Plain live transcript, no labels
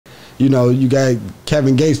You know, you got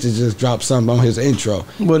Kevin Gates that just dropped something on his intro.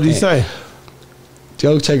 What did he say?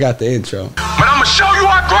 Go check out the intro. But I'ma show you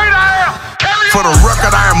how great I am. For the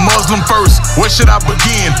record, I am Muslim first. Where should I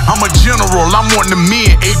begin? I'm a general. I'm one of the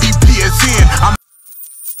men. ABPSN.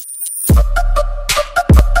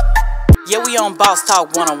 Yeah, we on Boss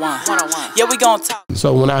Talk 101. Yeah, we gonna talk.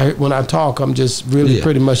 So when I talk, I'm just really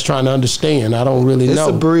pretty much trying to understand. I don't really know.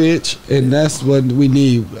 It's a bridge, and that's what we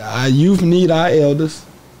need. Our youth need our elders,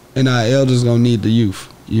 and our elders gonna need the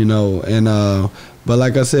youth. You know, and but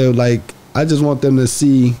like I said, like I just want them to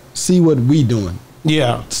see what we doing.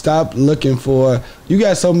 Yeah. Stop looking for. You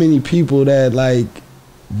got so many people that like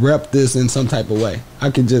rep this in some type of way.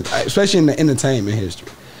 I could just, especially in the entertainment history.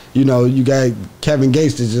 You know, you got Kevin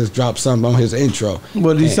Gates that just dropped something on his intro.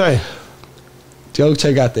 What did he say? Go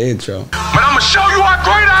check out the intro. But I'ma show you how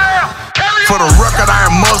great I am. For the record,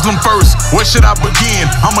 I am Muslim first. Where should I begin?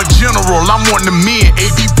 I'm a general. I'm one of the men.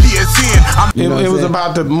 ABPSN. It was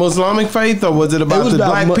about the Islamic faith, or was it about the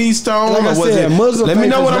Black Peace Stone? Like I said, Muslim let me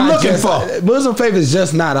know what I'm looking for. Muslim faith is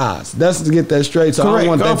just not ours. That's to get that straight. So correct. I don't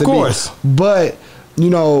want that to course. Be. But you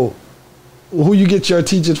know, who you get your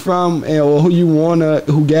teachers from, and or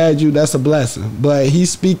who guide you, that's a blessing. But he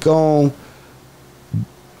speak on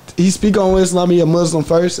Islam, he a Muslim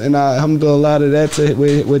first, and I'm doing a lot of that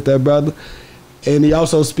with that brother. And he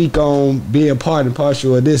also speak on being part and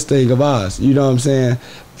partial of this thing of ours. You know what I'm saying?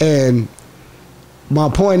 And my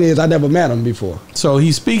point is, I never met him before. So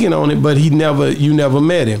he's speaking on it, but you never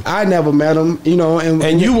met him. I never met him. You know,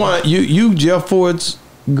 and you Jeff Ford's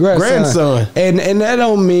grandson. And that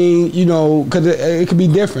don't mean, you know, because it could be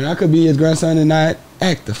different. I could be his grandson and not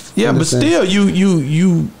active. Yeah, but still,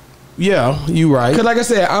 yeah, you right. Because like I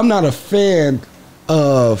said, I'm not a fan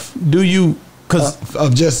of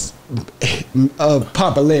of just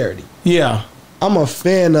popularity. Yeah, I'm a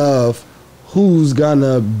fan of who's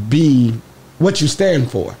gonna be what you stand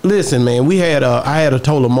for. Listen, man, I had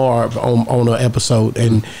Atola Marv on an episode,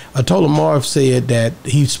 and Atola Marv said that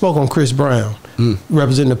he spoke on Chris Brown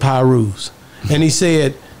representing the Pyrus, and he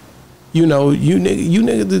said, you know, you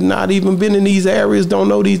niggas that not even been in these areas, don't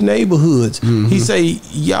know these neighborhoods. He say,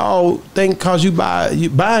 y'all think cause you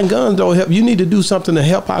buying guns don't help. You need to do something to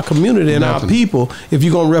help our community and our people if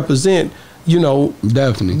you're gonna represent, you know,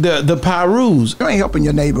 the Pyrus. You ain't helping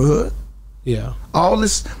your neighborhood. Yeah. All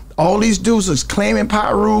these dudes is claiming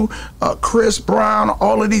Pyru, Chris Brown,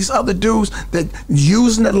 all of these other dudes that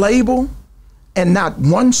using the label, and not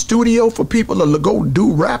one studio for people to go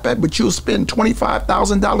do rap at, but you'll spend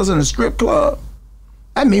 $25,000 in a strip club.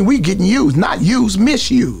 I mean, we getting used, not used,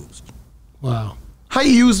 misused. Wow. How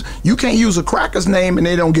you can't use a cracker's name and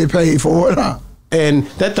they don't get paid for it, huh? And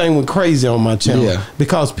that thing went crazy on my channel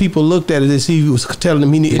because people looked at it as he was telling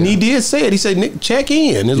them and he did say it. He said, "Nick, check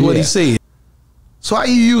in," is what he said. So how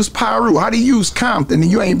you use Pyru? How do you use Compton and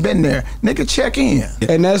you ain't been there? Nigga, check in.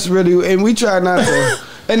 And that's really, and we try not to,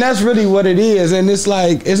 and that's really what it is. And it's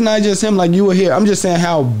like, it's not just him like you were here. I'm just saying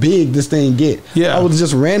how big this thing get. Yeah. I was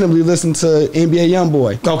just randomly listening to NBA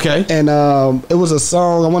Youngboy. Okay. And it was a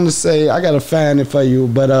song, I want to say, I got to find it for you,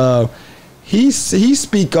 but he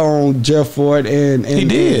speak on Jeff Ford and he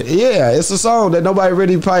did. Yeah, it's a song that nobody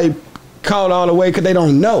really probably caught all the way because they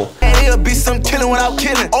don't know. It'll be some killing without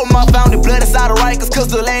killing. Oh, my founded blood inside of Rikers cause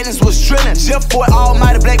the landings was drilling. Jeff Ford,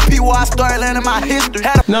 almighty black people, I started learning my history.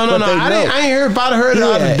 No, I ain't heard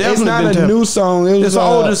it. It's not a new song. It's an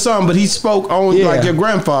older song, but he spoke on like your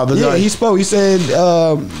grandfather. Yeah, he spoke. He said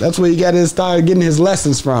that's where he started getting his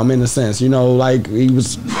lessons from, in a sense. You know, like he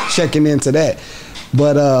was checking into that.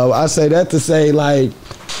 But I say that to say, like,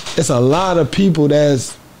 it's a lot of people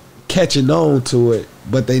that's catching on to it,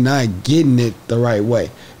 but they not getting it the right way.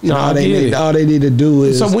 You know, all they need to do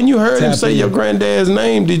is. So when you heard him say your granddad's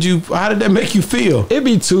name, how did that make you feel? It'd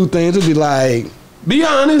be two things. It'd be like, be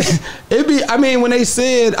honest. I mean, when they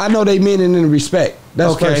said, I know they mean it in respect.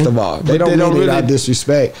 That's first of all. They don't mean it out of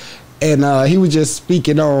disrespect. And he was just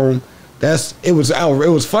speaking on. It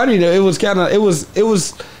was funny. It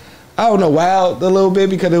was I don't know, wild a little bit,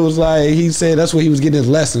 because it was like he said that's where he was getting his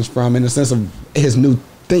lessons from, in the sense of his new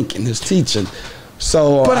thinking, his teaching.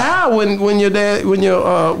 So, but how when your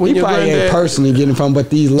probably ain't personally getting from,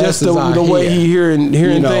 but these lessons just the way he hearing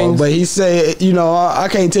things. But he said, you know, I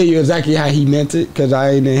can't tell you exactly how he meant it because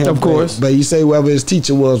I ain't in him. Of course, but he said whoever his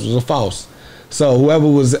teacher was a false. So whoever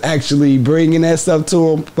was actually bringing that stuff to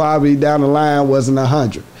him, probably down the line wasn't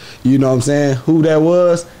 100. You know what I'm saying? Who that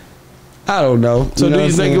was, I don't know. So do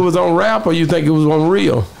you think it was on rap or you think it was on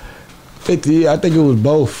real? 50, I think it was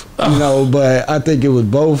both, you know, but I think it was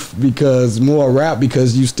both because more rap,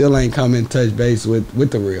 because you still ain't come in touch base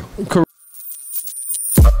with the real.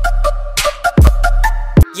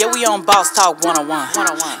 Yeah, we on Boss Talk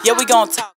 101. Yeah, we gon' talk.